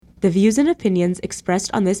The views and opinions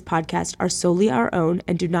expressed on this podcast are solely our own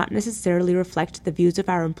and do not necessarily reflect the views of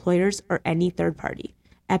our employers or any third party.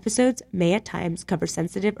 Episodes may at times cover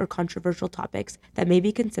sensitive or controversial topics that may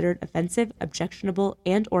be considered offensive, objectionable,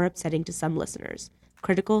 and or upsetting to some listeners.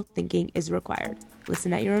 Critical thinking is required.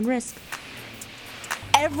 Listen at your own risk.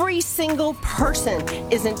 Every single person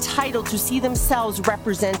is entitled to see themselves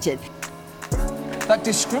represented. That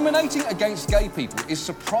discriminating against gay people is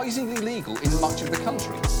surprisingly legal in much of the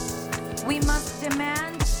country. We must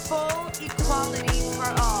demand full equality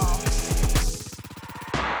for all.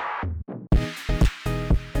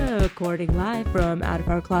 Recording live from out of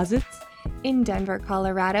our closets in Denver,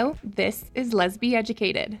 Colorado, this is Lesbi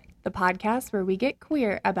Educated, the podcast where we get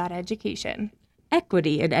queer about education.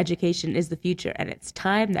 Equity in education is the future, and it's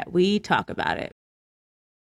time that we talk about it.